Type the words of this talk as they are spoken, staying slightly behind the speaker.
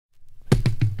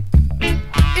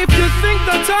think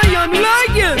that I am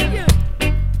lying.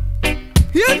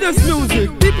 Hear this music,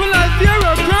 people out there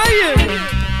are crying,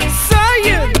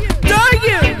 sighing,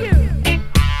 dying.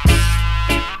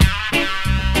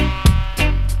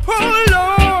 Oh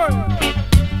Lord,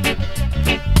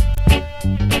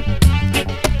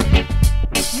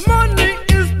 money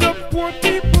is the poor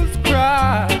people's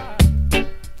cry.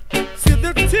 See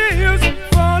the tears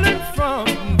falling from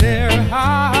their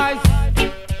eyes.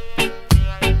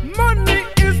 Money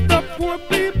is the poor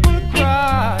people's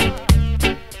cry.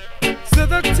 See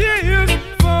the tears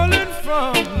falling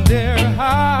from their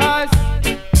eyes.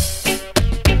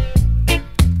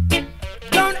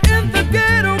 Down in the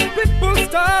ghetto, people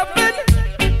starving.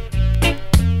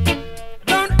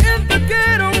 Down in the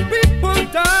ghetto, people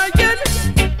dying.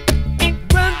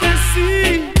 When they see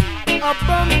a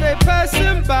bomb they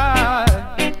passing by,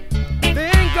 they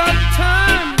ain't got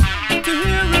time to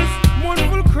hear his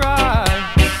mournful cry.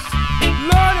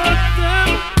 Lord, help them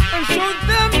and show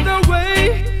them the way,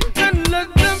 and let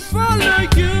them follow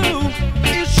you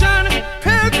each and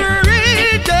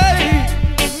every day.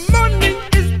 Money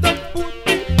is the poor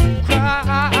people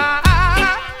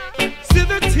cry. See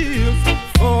the tears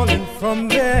falling from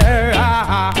their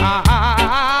eyes.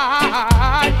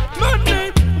 Money,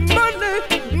 money,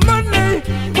 money.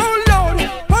 Oh Lord,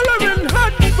 hollering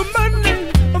hard for money,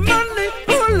 money.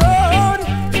 Oh Lord,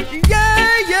 yeah,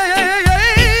 yeah,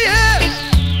 yeah, yeah.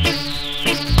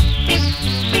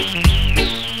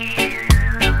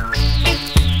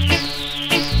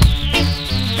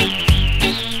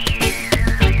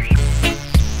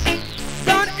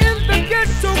 Down in the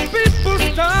ghetto, people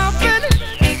starving.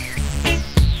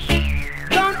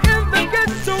 Down in the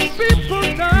ghetto, people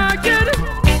dying.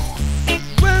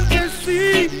 When they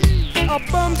see a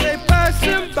bomb they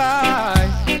passing by,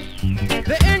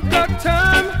 they ain't got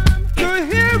time to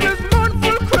hear his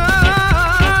mournful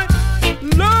cry.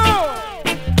 Lord,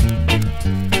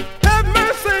 have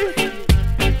mercy.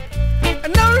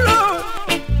 And now, Lord,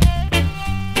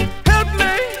 help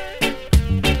me.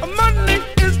 Money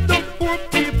is the poor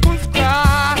people's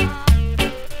cry.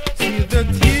 See the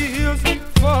tears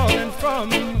falling from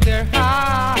their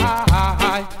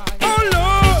eyes. Oh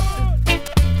Lord,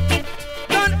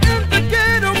 down in the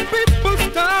ghetto, people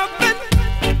starving.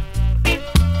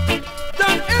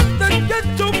 Down in the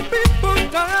ghetto, people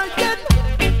dying.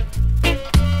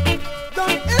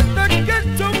 Down in the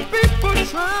ghetto, people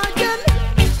trying.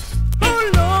 Oh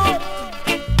Lord,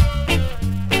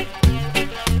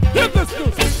 hear this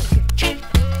music.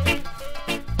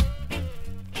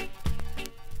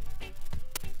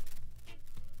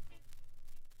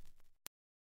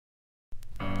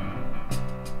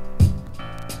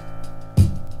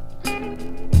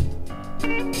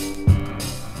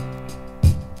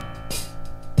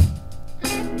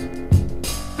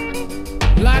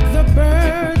 Like the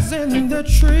birds in the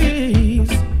trees,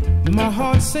 my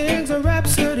heart sings a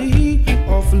rhapsody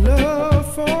of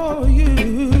love for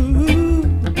you.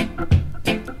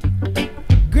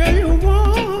 Girl, you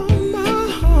warm my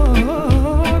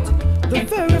heart the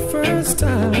very first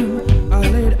time I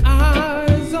laid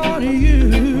eyes on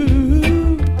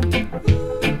you.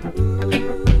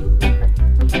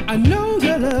 I know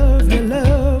your love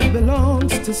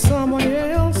belongs to someone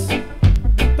else,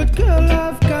 but girl,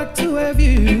 I've got to have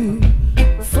you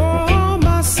for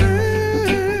myself.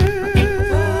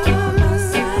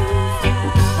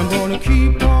 I'm gonna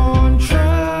keep on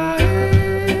trying,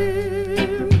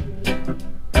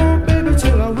 oh baby,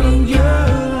 till I win your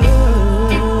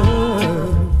love.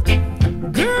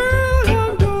 Girl,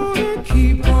 I'm gonna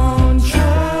keep on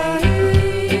trying,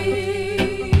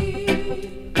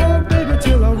 oh baby,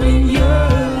 till I win your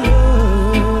love.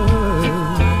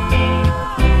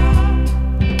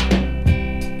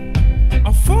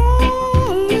 A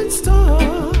falling star,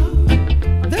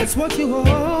 that's what you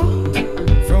are,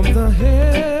 from the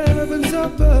heavens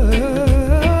above.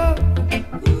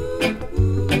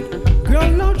 Girl,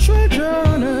 no treasure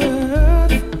on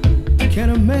earth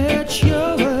can match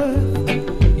your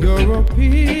worth. You're a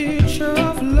picture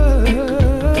of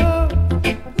love.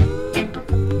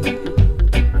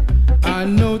 I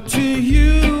know to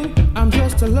you I'm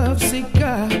just a lovesick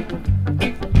guy.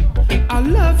 I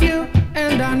love you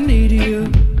and I need you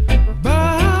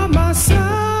by my side.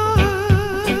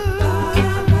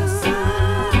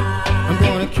 I'm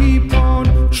gonna keep on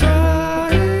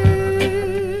trying,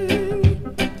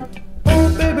 oh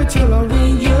baby, till I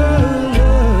win your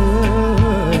love.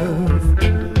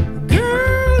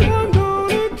 Girl, I'm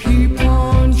gonna keep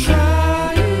on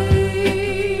trying,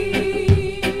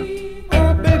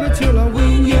 oh baby, till I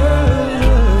win your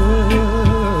love.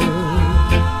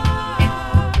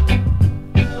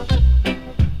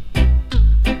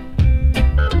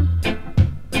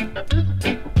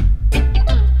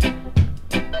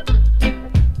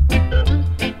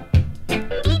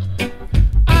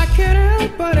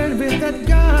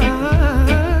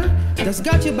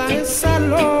 this our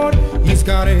Lord, He's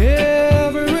got everything.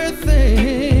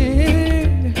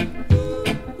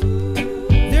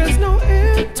 There's no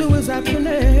end to His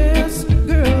happiness.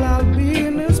 Girl, I'll be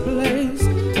in this place.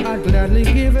 I'd gladly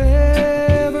give everything.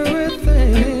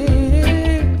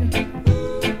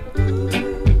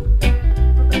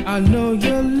 I know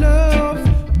your love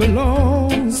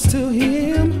belongs to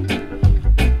Him,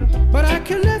 but I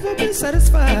can never be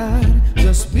satisfied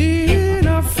just being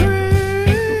a friend.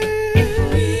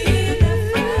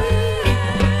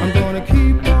 I'm gonna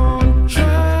keep on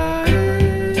trying,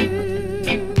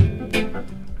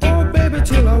 oh baby,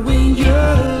 till I win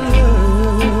your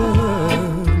love.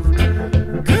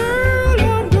 Girl,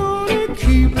 I'm gonna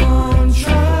keep on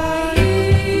trying,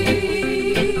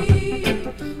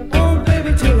 oh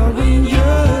baby, till I win your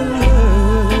love.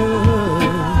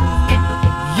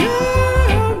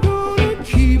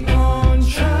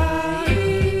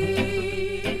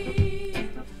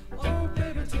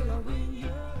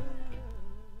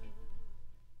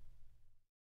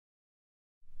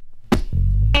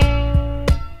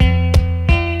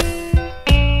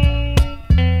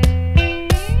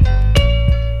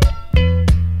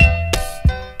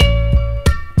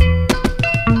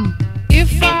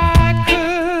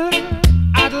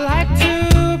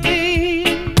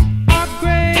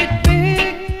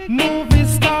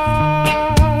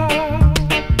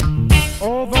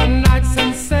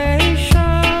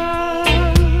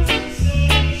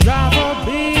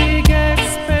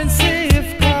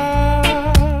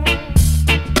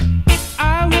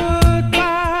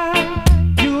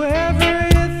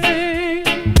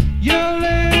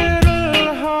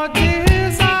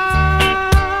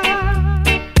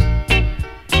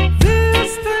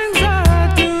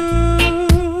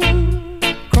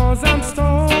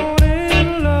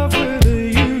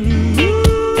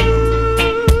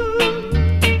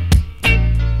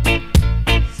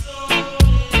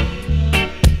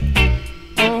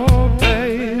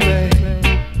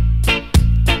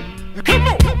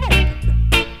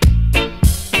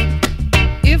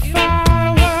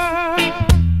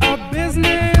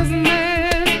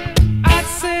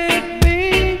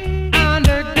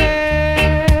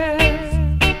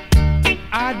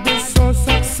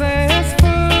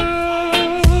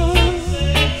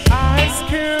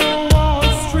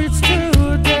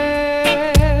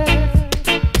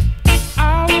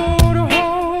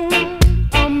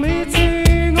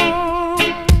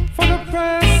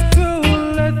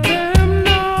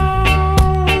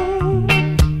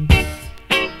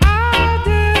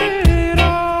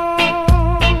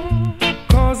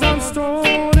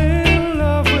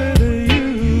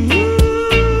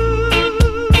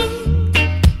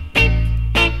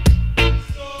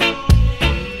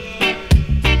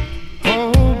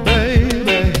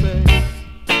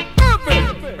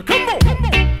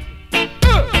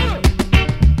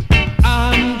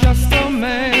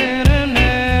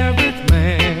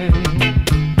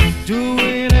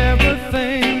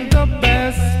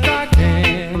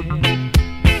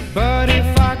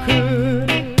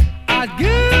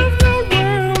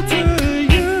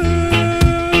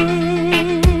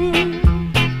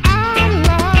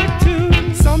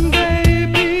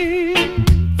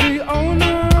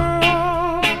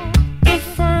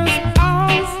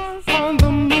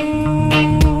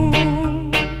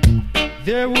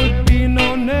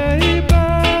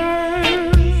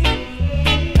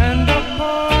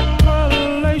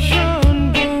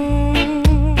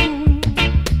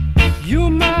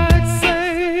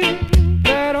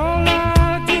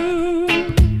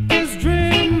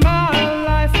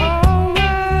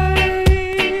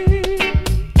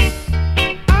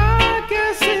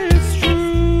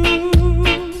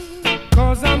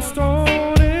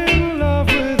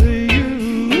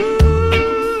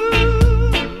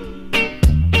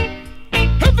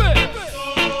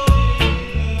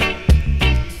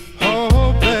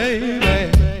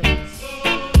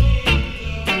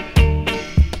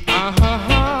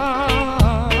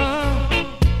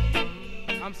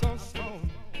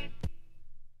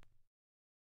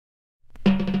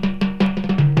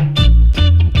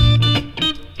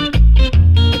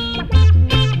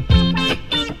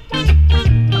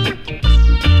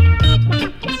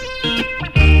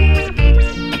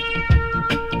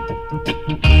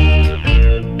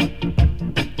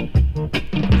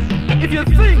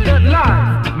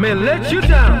 may let you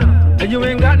down, and you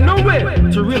ain't got nowhere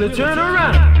to really turn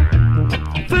around.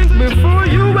 Think before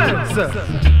you answer.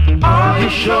 Are you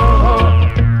sure?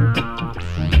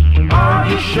 Are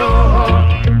you sure?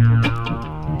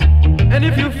 And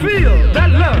if you feel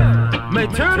that love may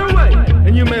turn away,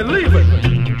 and you may leave it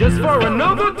just for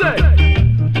another day,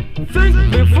 think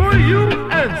before you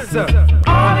answer.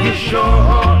 Are you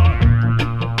sure?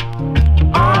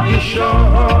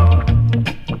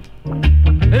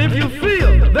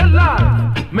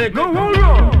 may go on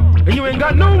wrong, and you ain't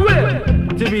got nowhere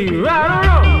to be right or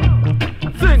wrong.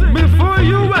 Think before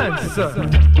you answer.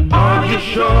 Are you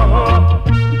sure?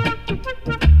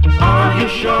 Are you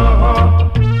sure?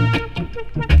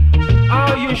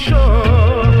 Are you sure?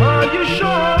 Are you sure?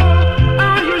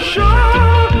 Are you sure?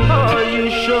 Are you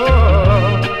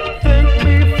sure? Think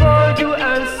before you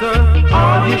answer.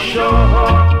 Are you sure?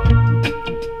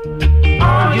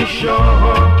 Are you sure?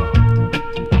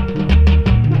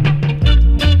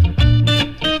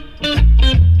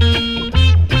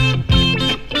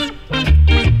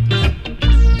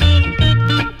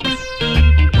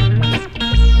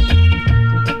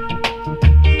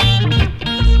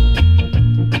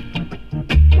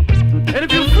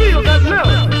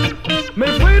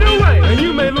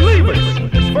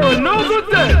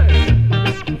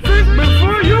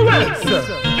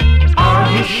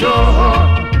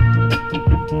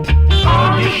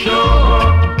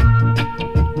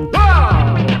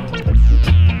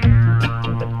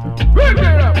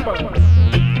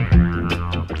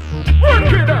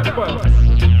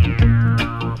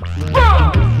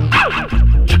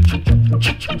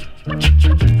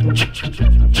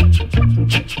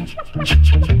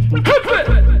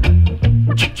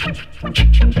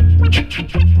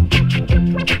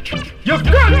 You've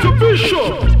got to be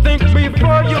sure. Think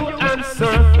before you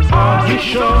answer. Are you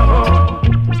sure?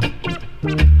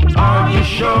 Are you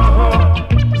sure?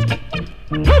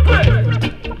 Move it!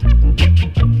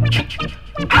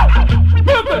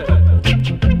 Move it!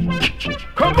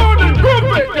 Come on and move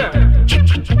it now!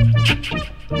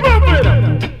 Move it!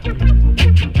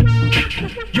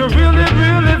 You really,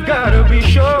 really gotta be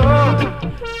sure.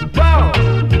 Wow!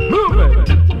 Move it!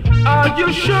 Are you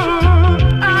sure?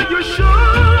 Are you sure?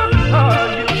 Are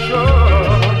you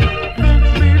sure? Think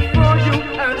before you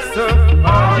answer.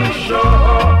 Are you sure?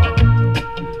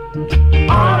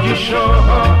 Are you sure?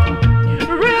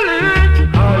 Really?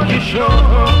 Are you sure?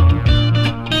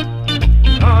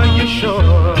 Are you sure?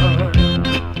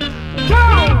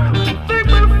 Wow! Think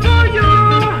before you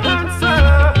answer.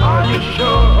 Are you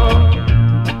sure?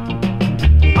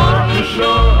 Are you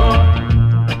sure?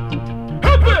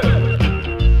 Help it!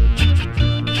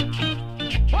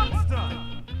 What's done?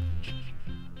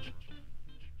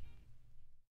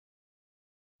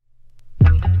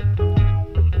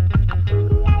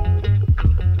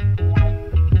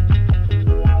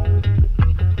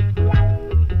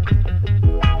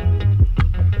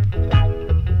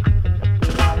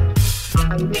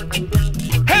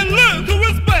 Hey, look who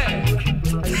is back!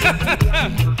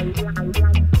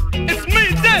 It's me,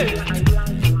 Dave,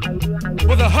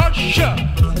 with a hot shot.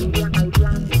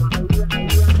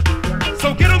 So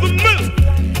get on the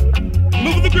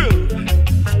move the groove,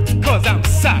 'cause I'm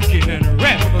socking and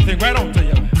rapping the thing right on to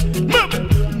you. Move it,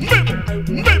 move it,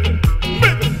 move it,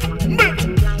 move it, move it,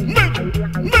 move it,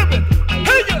 move it.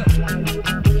 Hey, yeah.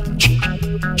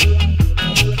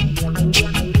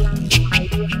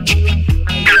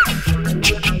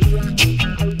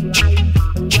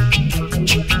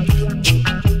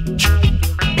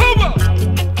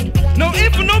 No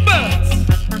ifs and no buts,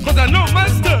 'cause I know my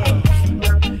stuff.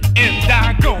 And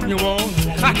doggone you won't,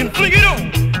 I can fling it on,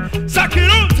 sock it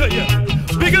on to you,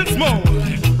 big and small,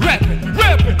 rapping,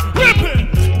 rapping, rapping.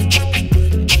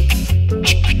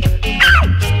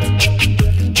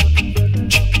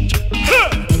 Huh.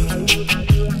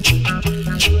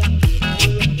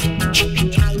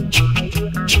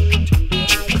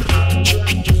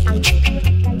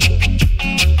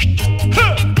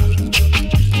 Huh.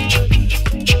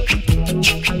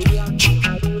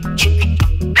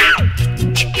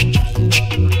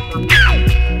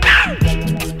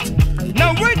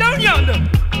 Now way down yonder,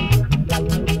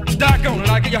 doggone it,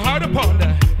 I get your heart upon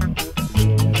that.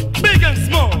 Big and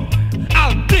small,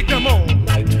 I'll dig them all.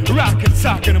 Rockin',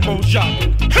 sockin', and more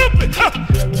shockin'. Help it, huh?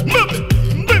 Move it,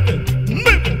 move it,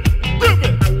 move it, move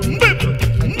it, move it,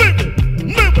 move it,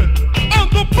 move it. On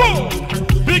the board,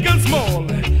 big and small,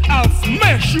 I'll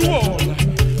smash you all.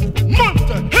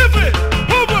 Monster, hit it,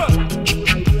 over.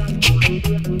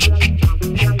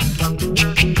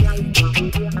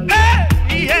 Hey,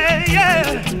 yeah, yeah.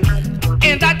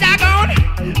 And that doggone,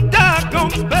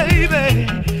 baby,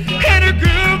 and a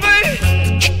groovy.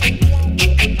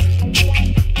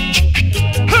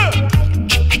 Huh.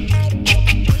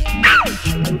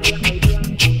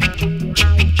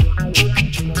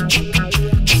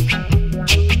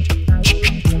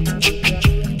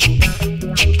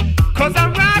 Cause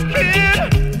I'm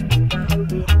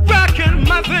rockin'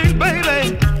 my thing, baby.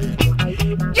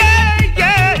 Yeah,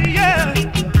 yeah, yeah.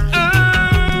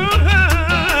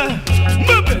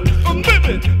 Move it, move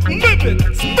it, move it,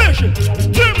 smash it,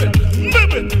 turn it,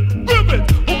 move it, groove it,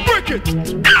 break it.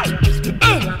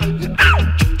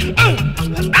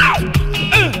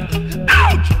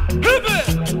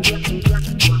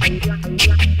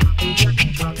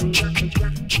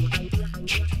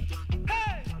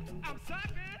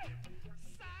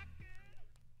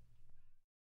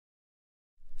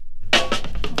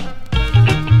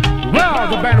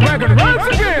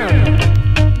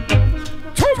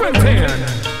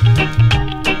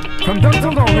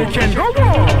 on, we can go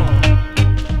on.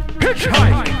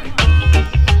 Hitchhike.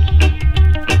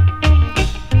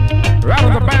 Right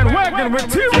on the bandwagon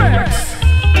with T-Rex.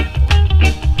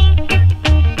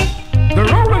 The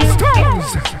Rolling Stones.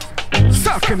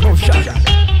 Sucking both shots.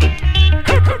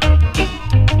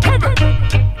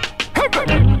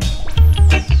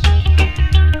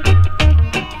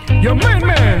 Your main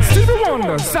man, Stevie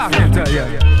Wonder, sucking to you.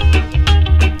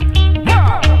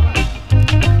 Wow.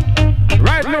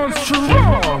 Right now it's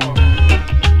strong.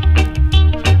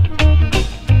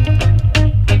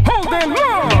 Hold that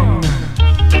long.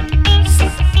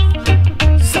 Suck it.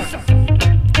 Suck it.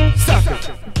 Suck it.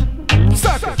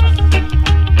 Suck it.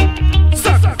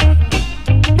 Suck it.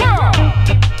 Wow.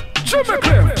 Jimmy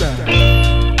Clifton.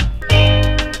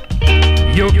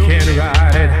 You can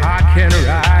ride it, I can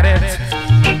ride it.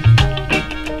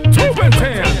 2 and 10.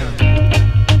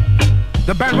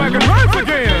 The bandwagon rides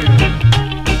again.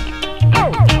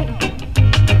 Oh.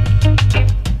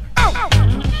 Oh.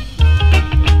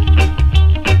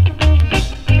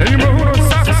 And you know who knows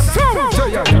saxophone to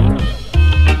you?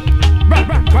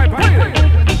 Right.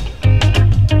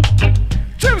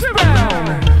 James Brown.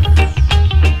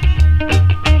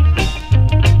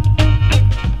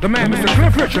 The man, Mr.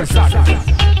 Cliff Richard, sucker.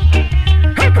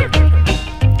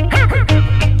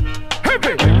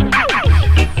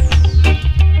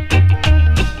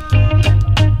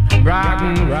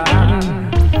 Riding.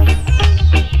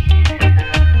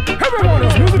 Everyone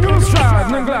is musical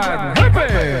striding and gliding. Happy.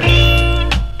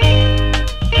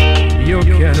 You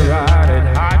can ride it,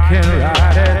 I can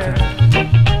ride it.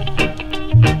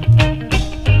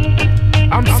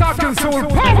 I'm sucking soul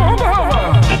power on the hover.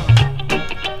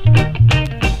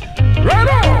 Right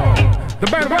on. The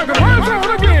bandwagon rides on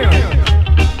again.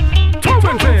 2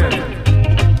 and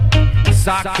 10.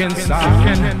 Socking.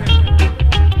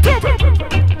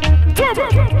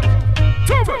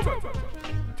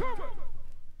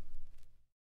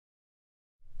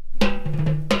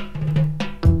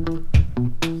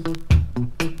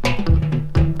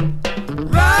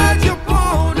 Ride your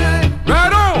pony.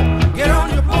 Right on. Get on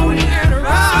your pony and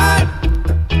ride.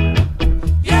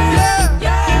 Yeah.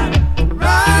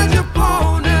 Ride your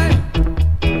pony.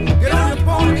 Get on your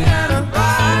pony and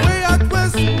ride. Way I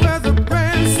twist where the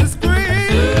princess green.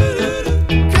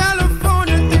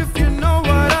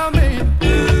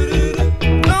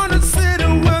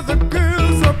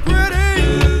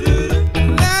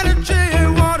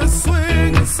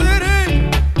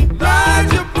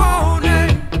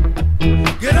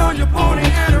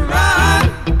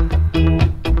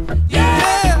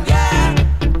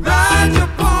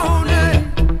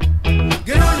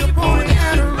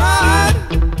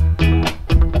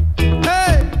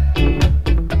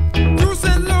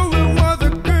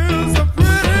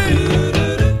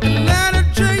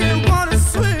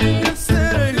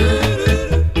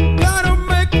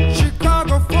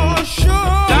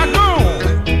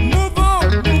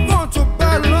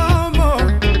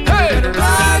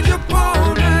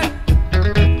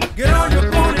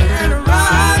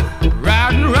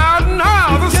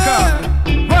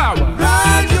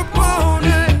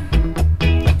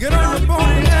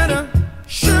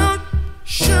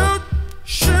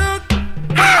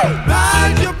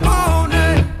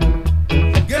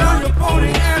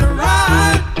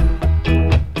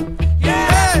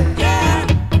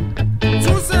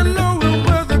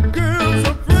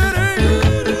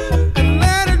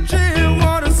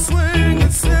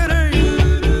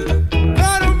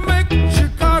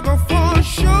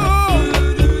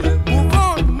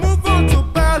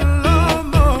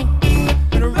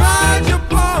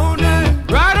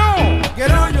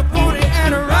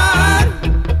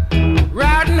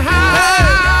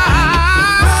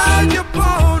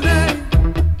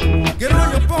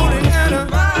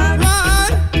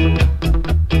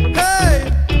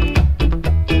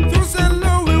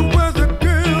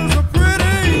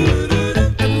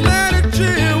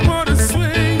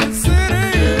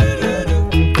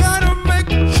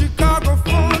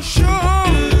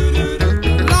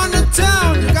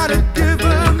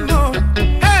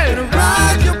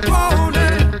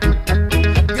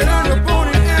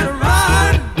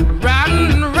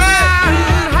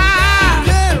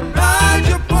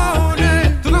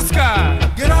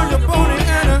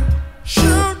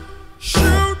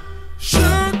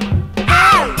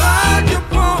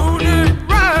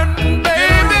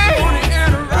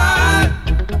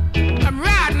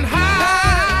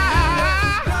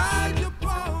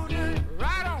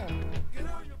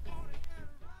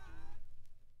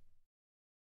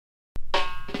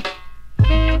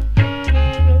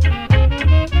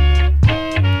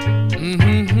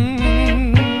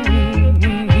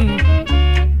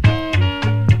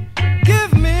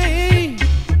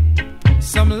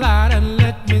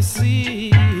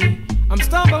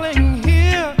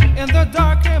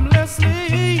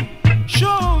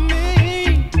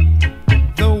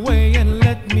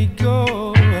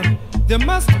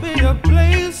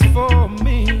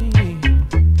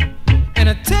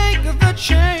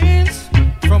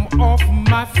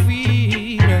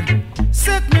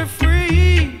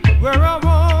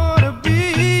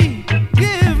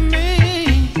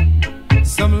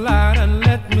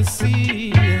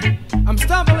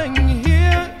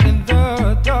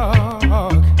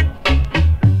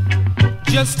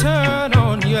 Just turn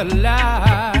on your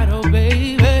light, oh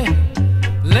baby.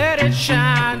 Let it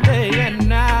shine day and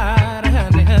night,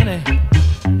 honey, honey.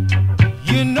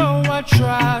 You know I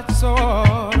tried so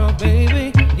hard, oh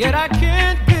baby, yet I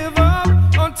can't give up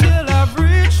until I've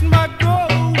reached my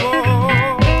goal,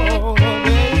 oh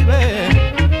baby.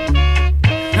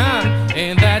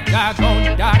 Ain't that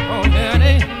doggone,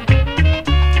 honey.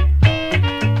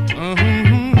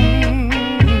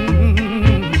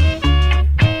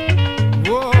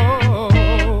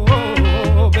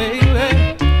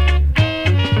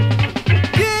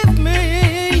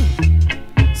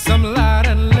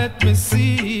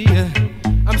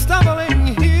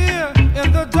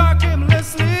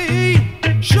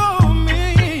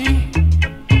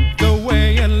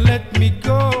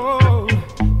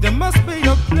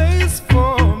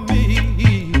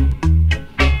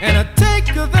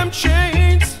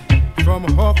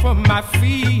 From my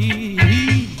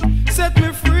feet, set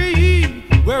me free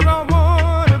where I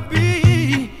wanna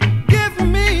be. Give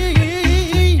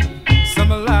me some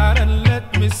light and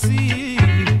let me see.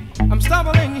 I'm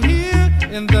stumbling here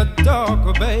in the dark,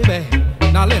 oh baby.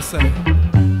 Now listen,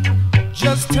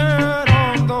 just turn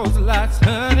on those lights,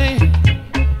 honey,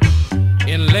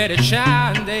 and let it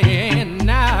shine day and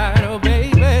night, oh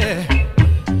baby.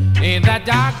 Ain't that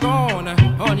doggone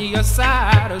on your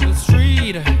side of the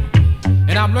street?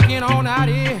 And I'm looking on out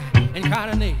here and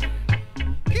kinda neat.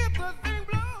 Keep the thing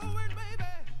blowing, baby.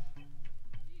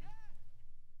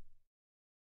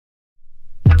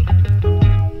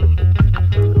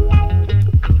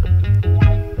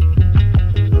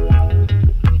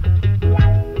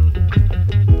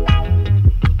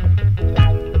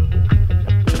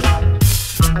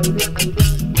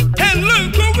 And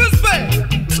look who is back.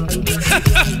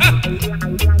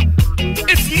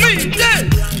 It's me,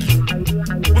 Dave.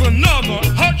 Another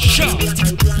hot shot.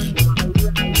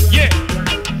 Yeah.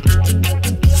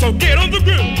 So get on the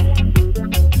groove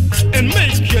and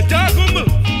make your doggo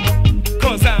move.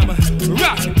 Cause I'm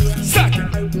rocking, sucking,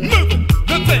 moving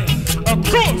the thing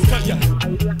across to ya.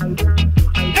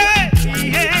 Hey,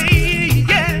 yeah,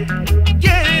 yeah,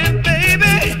 yeah,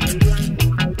 baby.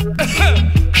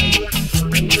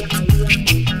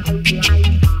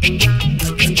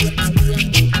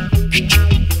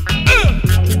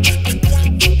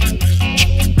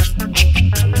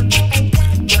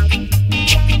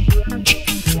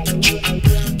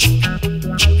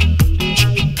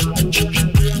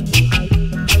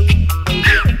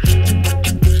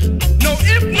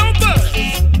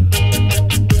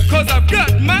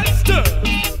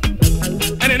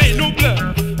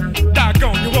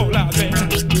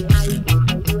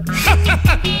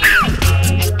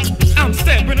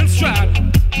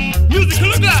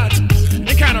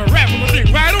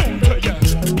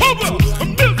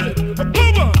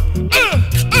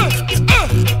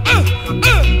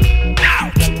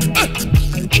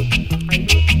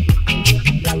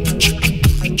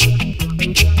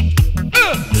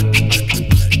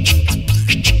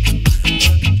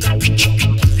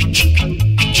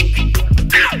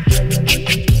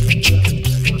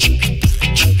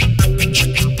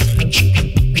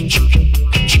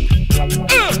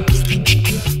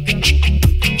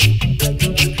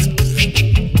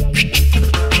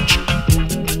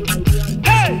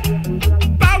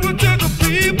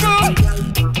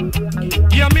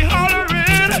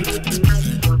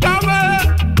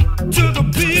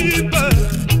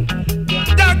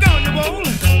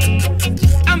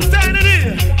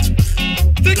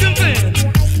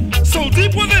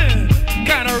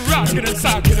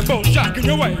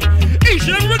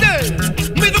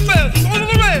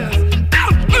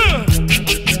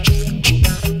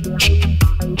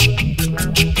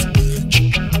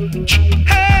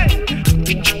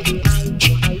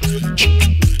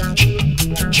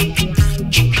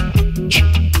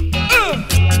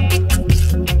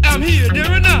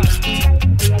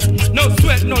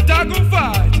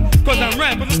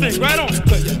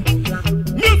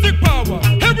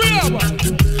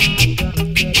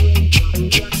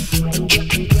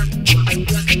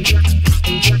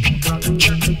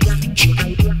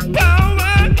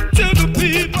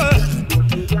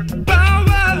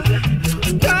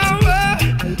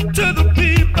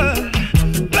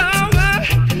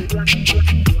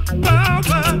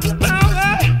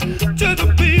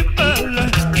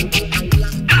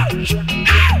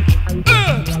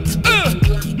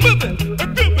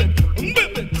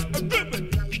 Move it.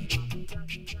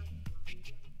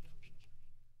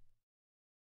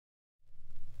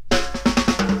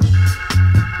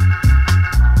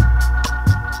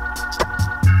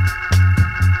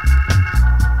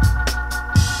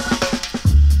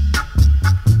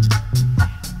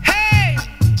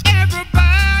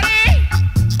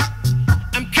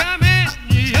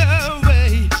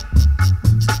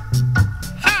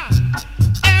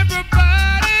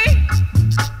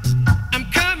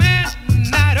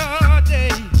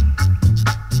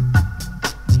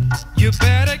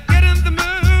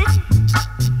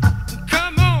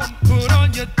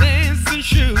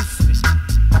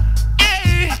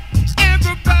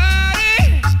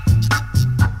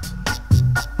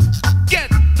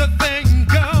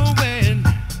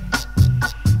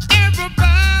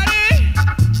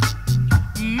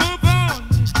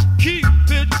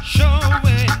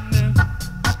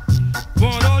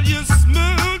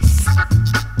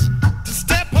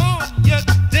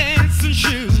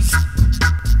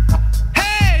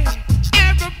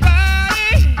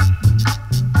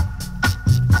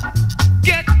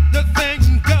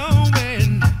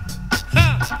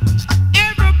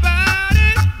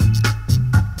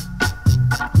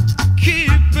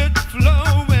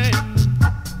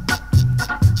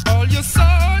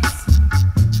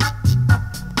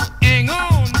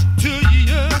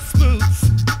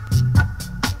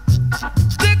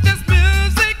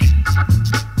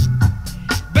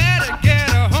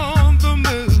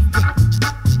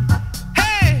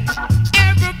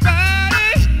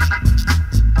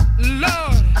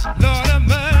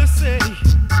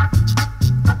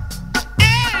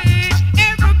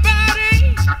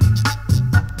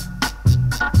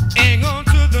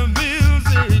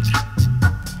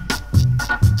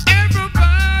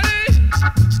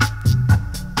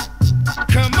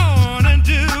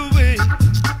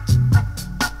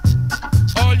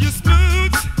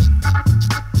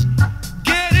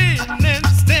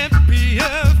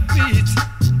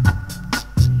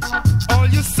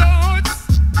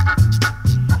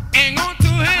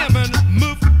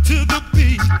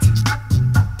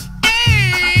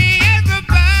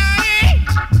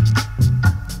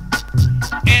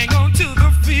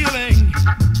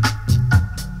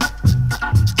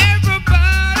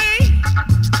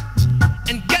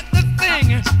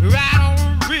 right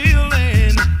on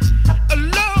reeling.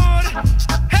 Lord,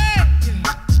 hey,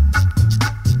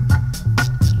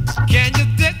 can you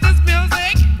dig this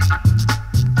music?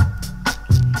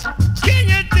 Can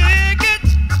you dig it?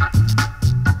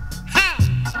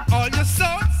 Ha! All your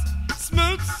sorts,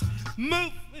 smooths,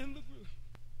 move in the